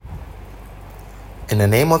In the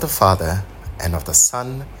name of the Father, and of the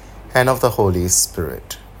Son, and of the Holy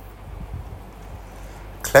Spirit.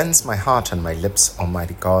 Cleanse my heart and my lips,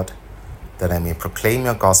 Almighty God, that I may proclaim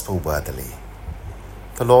your gospel worthily.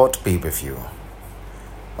 The Lord be with you.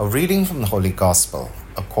 A reading from the Holy Gospel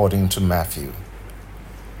according to Matthew.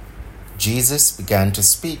 Jesus began to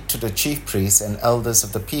speak to the chief priests and elders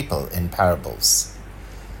of the people in parables.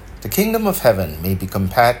 The kingdom of heaven may be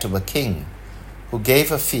compared to a king who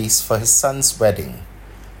gave a feast for his son's wedding.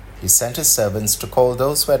 He sent his servants to call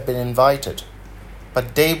those who had been invited,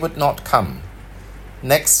 but they would not come.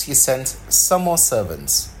 Next he sent some more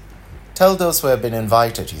servants. Tell those who have been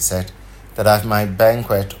invited, he said, that I have my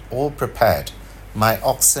banquet all prepared. My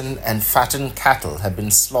oxen and fattened cattle have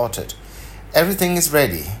been slaughtered. Everything is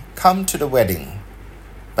ready. Come to the wedding.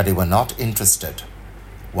 But they were not interested.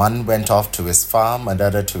 One went off to his farm,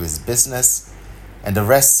 another to his business, and the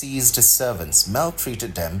rest seized his servants,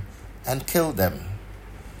 maltreated them, and killed them.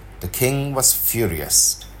 The king was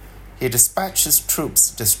furious. He dispatched his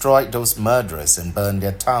troops, destroyed those murderers, and burned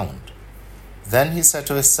their town. Then he said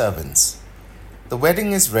to his servants, "The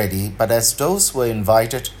wedding is ready, but as those who were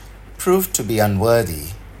invited proved to be unworthy,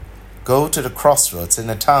 go to the crossroads in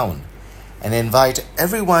the town and invite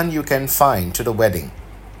everyone you can find to the wedding."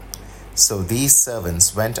 So these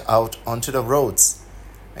servants went out onto the roads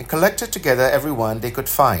and collected together everyone they could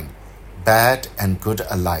find, bad and good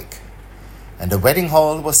alike. And the wedding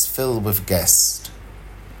hall was filled with guests.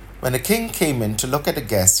 When the king came in to look at the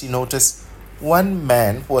guests, he noticed one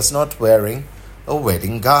man who was not wearing a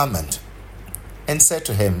wedding garment, and said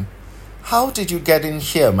to him, "How did you get in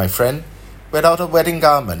here, my friend, without a wedding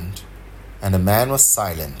garment?" And the man was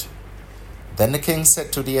silent. Then the king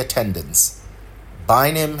said to the attendants,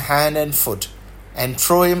 "Bind him hand and foot, and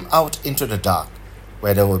throw him out into the dark,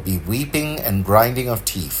 where there will be weeping and grinding of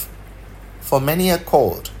teeth. For many are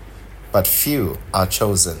called, but few are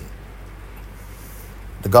chosen."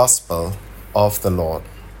 The Gospel of the Lord.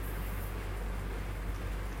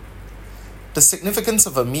 The significance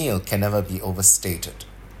of a meal can never be overstated.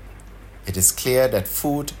 It is clear that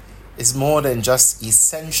food is more than just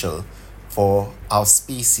essential for our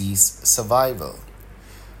species' survival.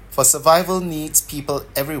 For survival needs, people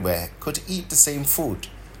everywhere could eat the same food,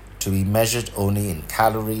 to be measured only in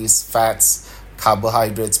calories, fats,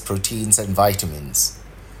 carbohydrates, proteins, and vitamins.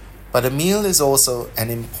 But a meal is also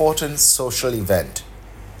an important social event.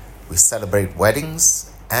 We celebrate weddings,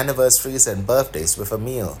 anniversaries, and birthdays with a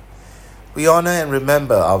meal. We honor and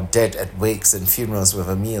remember our dead at wakes and funerals with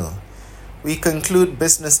a meal. We conclude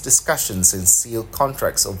business discussions and seal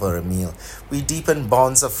contracts over a meal. We deepen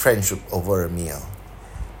bonds of friendship over a meal.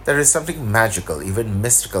 There is something magical, even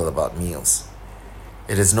mystical about meals.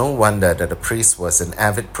 It is no wonder that the priest was an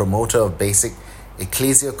avid promoter of basic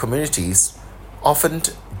ecclesial communities, often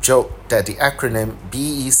joked that the acronym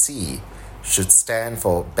BEC should stand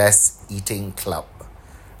for Best Eating Club,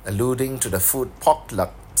 alluding to the food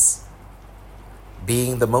potlucks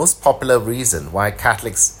being the most popular reason why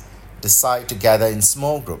Catholics decide to gather in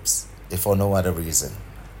small groups, if for no other reason.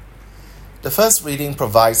 The first reading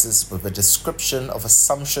provides us with a description of a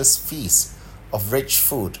sumptuous feast of rich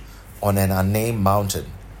food on an unnamed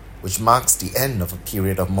mountain, which marks the end of a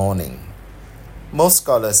period of mourning. Most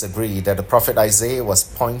scholars agree that the prophet Isaiah was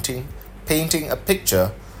painting a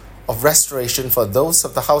picture of restoration for those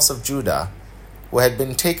of the house of Judah who had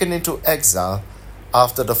been taken into exile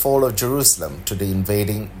after the fall of Jerusalem to the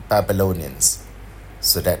invading Babylonians.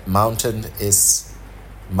 So that mountain is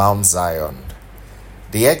Mount Zion.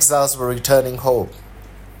 The exiles were returning home,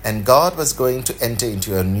 and God was going to enter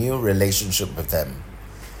into a new relationship with them.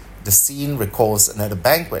 The scene recalls another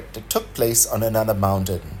banquet that took place on another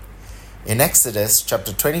mountain. In Exodus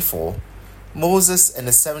chapter 24, Moses and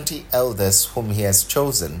the 70 elders whom he has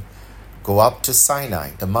chosen go up to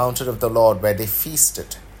Sinai, the mountain of the Lord, where they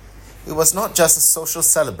feasted. It was not just a social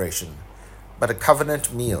celebration, but a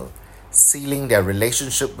covenant meal, sealing their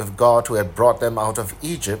relationship with God who had brought them out of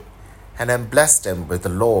Egypt and then blessed them with the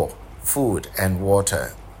law, food, and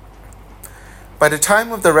water. By the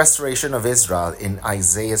time of the restoration of Israel in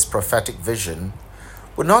Isaiah's prophetic vision,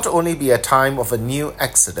 would not only be a time of a new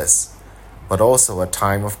exodus, but also a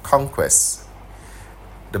time of conquest.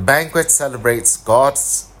 The banquet celebrates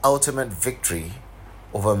God's ultimate victory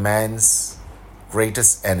over man's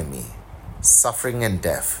greatest enemy, suffering and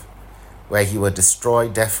death, where he will destroy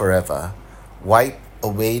death forever, wipe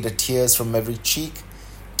away the tears from every cheek,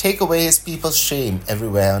 take away his people's shame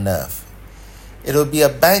everywhere on earth. It will be a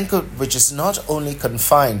banquet which is not only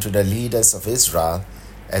confined to the leaders of Israel,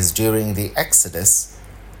 as during the Exodus,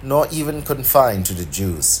 nor even confined to the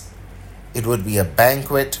Jews. It would be a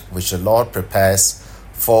banquet which the Lord prepares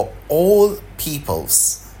for all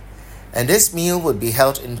peoples. And this meal would be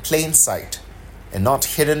held in plain sight and not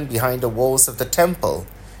hidden behind the walls of the temple,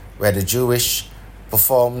 where the Jewish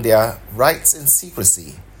performed their rites in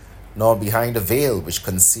secrecy, nor behind a veil which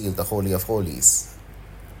concealed the Holy of Holies.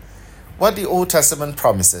 What the Old Testament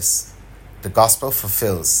promises, the Gospel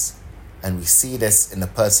fulfills, and we see this in the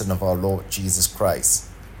person of our Lord Jesus Christ.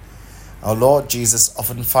 Our Lord Jesus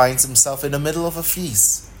often finds himself in the middle of a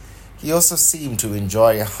feast. He also seemed to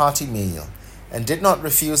enjoy a hearty meal and did not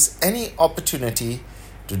refuse any opportunity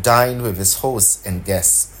to dine with his hosts and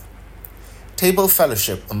guests. Table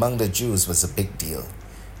fellowship among the Jews was a big deal.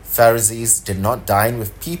 Pharisees did not dine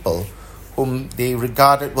with people whom they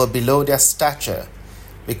regarded were below their stature,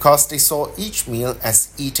 because they saw each meal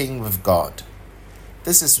as eating with God.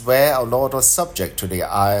 This is where our Lord was subject to their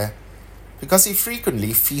ire, because he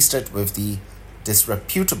frequently feasted with the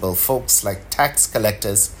disreputable folks like tax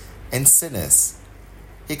collectors and sinners.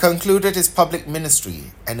 He concluded his public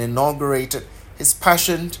ministry and inaugurated his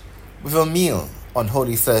passion with a meal on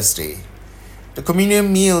Holy Thursday. The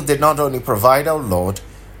communion meal did not only provide our Lord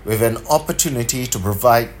with an opportunity to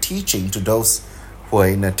provide teaching to those who were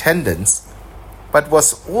in attendance, but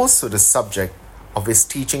was also the subject of his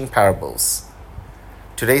teaching parables.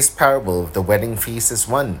 Today's parable of the wedding feast is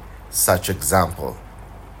one such example.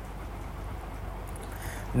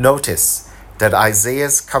 Notice that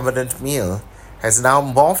Isaiah's covenant meal has now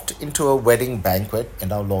morphed into a wedding banquet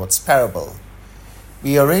in our Lord's parable.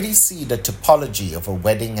 We already see the typology of a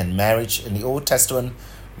wedding and marriage in the Old Testament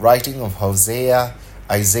writing of Hosea,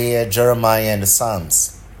 Isaiah, Jeremiah, and the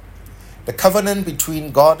Psalms. The covenant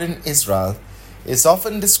between God and Israel is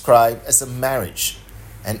often described as a marriage,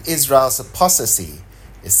 and Israel's apostasy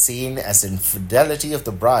is seen as infidelity of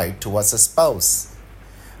the bride towards her spouse.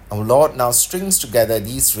 Our Lord now strings together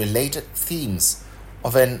these related themes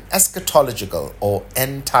of an eschatological or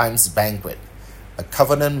end times banquet, a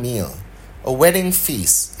covenant meal, a wedding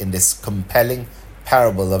feast in this compelling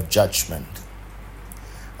parable of judgment.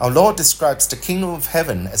 Our Lord describes the kingdom of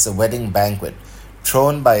heaven as a wedding banquet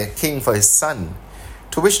thrown by a king for his son,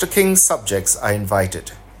 to which the king's subjects are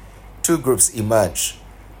invited. Two groups emerge: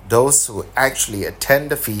 those who actually attend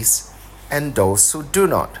the feast and those who do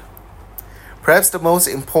not. Perhaps the most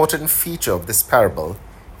important feature of this parable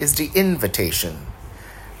is the invitation.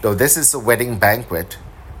 Though this is a wedding banquet,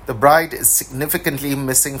 the bride is significantly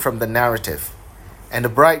missing from the narrative, and the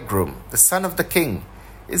bridegroom, the son of the king,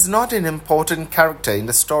 is not an important character in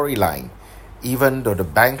the storyline, even though the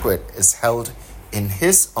banquet is held in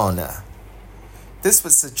his honor. This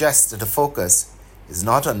would suggest that the focus is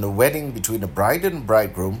not on the wedding between the bride and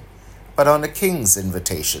bridegroom, but on the king's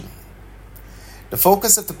invitation. The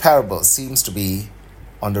focus of the parable seems to be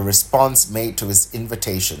on the response made to his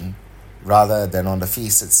invitation rather than on the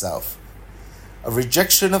feast itself. A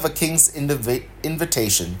rejection of a king's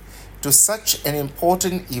invitation to such an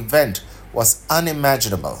important event was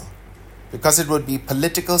unimaginable, because it would be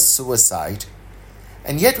political suicide,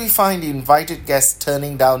 and yet we find the invited guests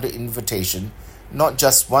turning down the invitation not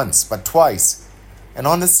just once but twice, and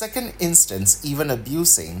on the second instance even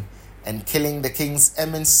abusing and killing the king's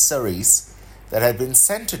emissaries that had been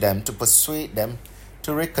sent to them to persuade them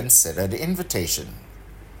to reconsider the invitation.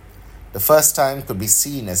 The first time could be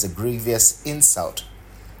seen as a grievous insult,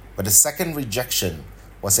 but the second rejection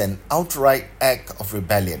was an outright act of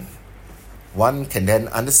rebellion. One can then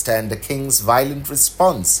understand the king's violent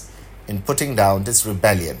response in putting down this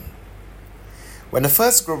rebellion. When the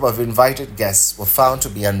first group of invited guests were found to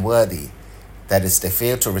be unworthy, that is, they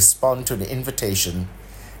failed to respond to the invitation,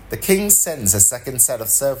 the king sends a second set of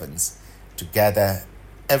servants to gather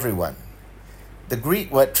everyone. The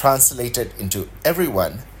Greek word translated into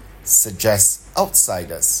everyone suggests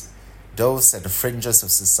outsiders, those at the fringes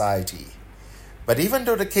of society. But even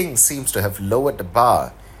though the king seems to have lowered the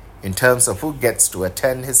bar in terms of who gets to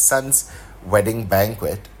attend his son's wedding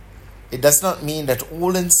banquet, it does not mean that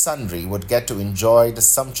all and sundry would get to enjoy the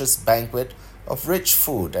sumptuous banquet of rich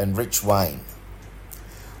food and rich wine.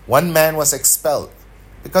 One man was expelled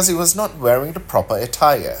because he was not wearing the proper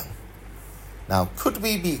attire. Now, could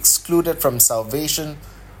we be excluded from salvation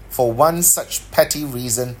for one such petty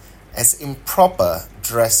reason as improper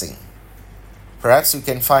dressing? Perhaps we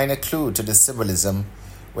can find a clue to the symbolism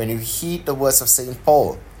when you heed the words of St.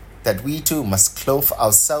 Paul, that we too must clothe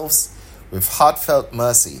ourselves with heartfelt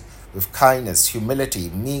mercy, with kindness, humility,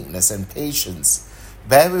 meekness, and patience.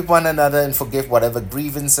 Bear with one another and forgive whatever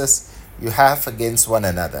grievances you have against one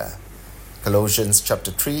another. Colossians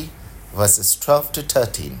chapter 3, verses 12 to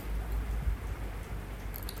 13.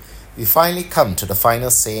 We finally come to the final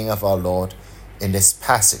saying of our Lord in this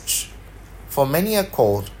passage. For many are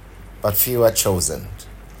called, but few are chosen.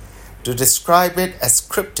 To describe it as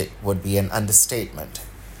cryptic would be an understatement.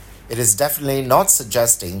 It is definitely not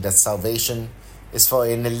suggesting that salvation is for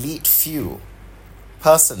an elite few.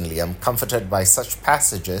 Personally, I'm comforted by such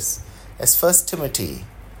passages as 1 Timothy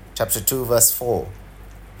chapter 2 verse 4,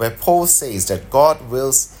 where Paul says that God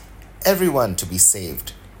wills everyone to be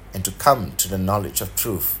saved and to come to the knowledge of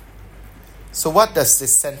truth. So what does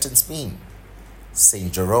this sentence mean?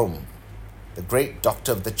 Saint Jerome, the great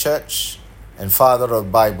doctor of the church and father of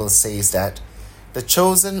the Bible, says that the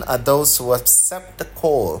chosen are those who accept the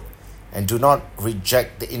call and do not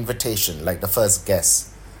reject the invitation like the first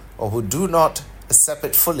guest, or who do not accept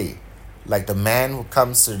it fully like the man who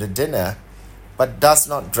comes to the dinner but does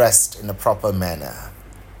not dress in a proper manner.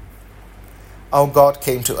 Our God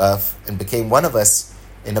came to earth and became one of us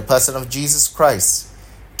in the person of Jesus Christ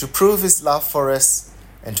to prove his love for us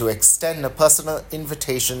and to extend a personal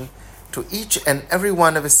invitation to each and every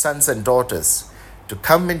one of his sons and daughters to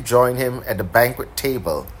come and join him at the banquet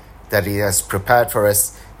table that he has prepared for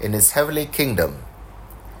us in his heavenly kingdom.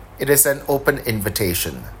 It is an open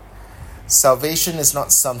invitation. Salvation is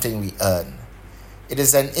not something we earn. It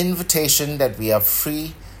is an invitation that we are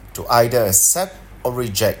free to either accept or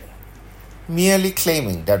reject. Merely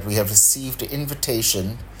claiming that we have received the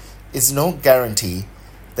invitation is no guarantee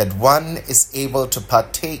that one is able to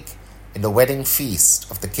partake in the wedding feast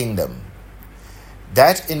of the kingdom.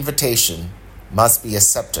 That invitation must be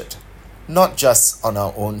accepted, not just on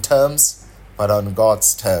our own terms, but on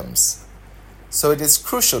God's terms. So it is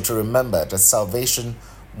crucial to remember that salvation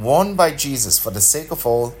won by Jesus for the sake of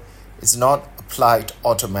all is not applied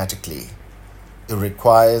automatically. It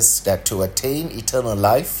requires that to attain eternal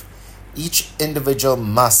life, each individual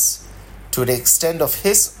must, to the extent of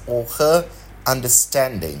his or her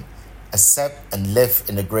understanding, accept and live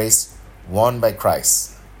in the grace won by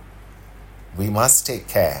Christ. We must take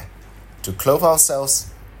care to clothe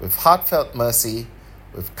ourselves with heartfelt mercy,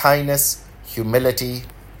 with kindness, humility,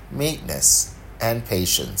 meekness, and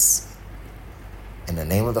patience. In the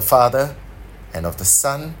name of the Father, and of the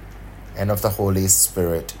Son, and of the Holy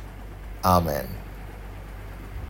Spirit. Amen.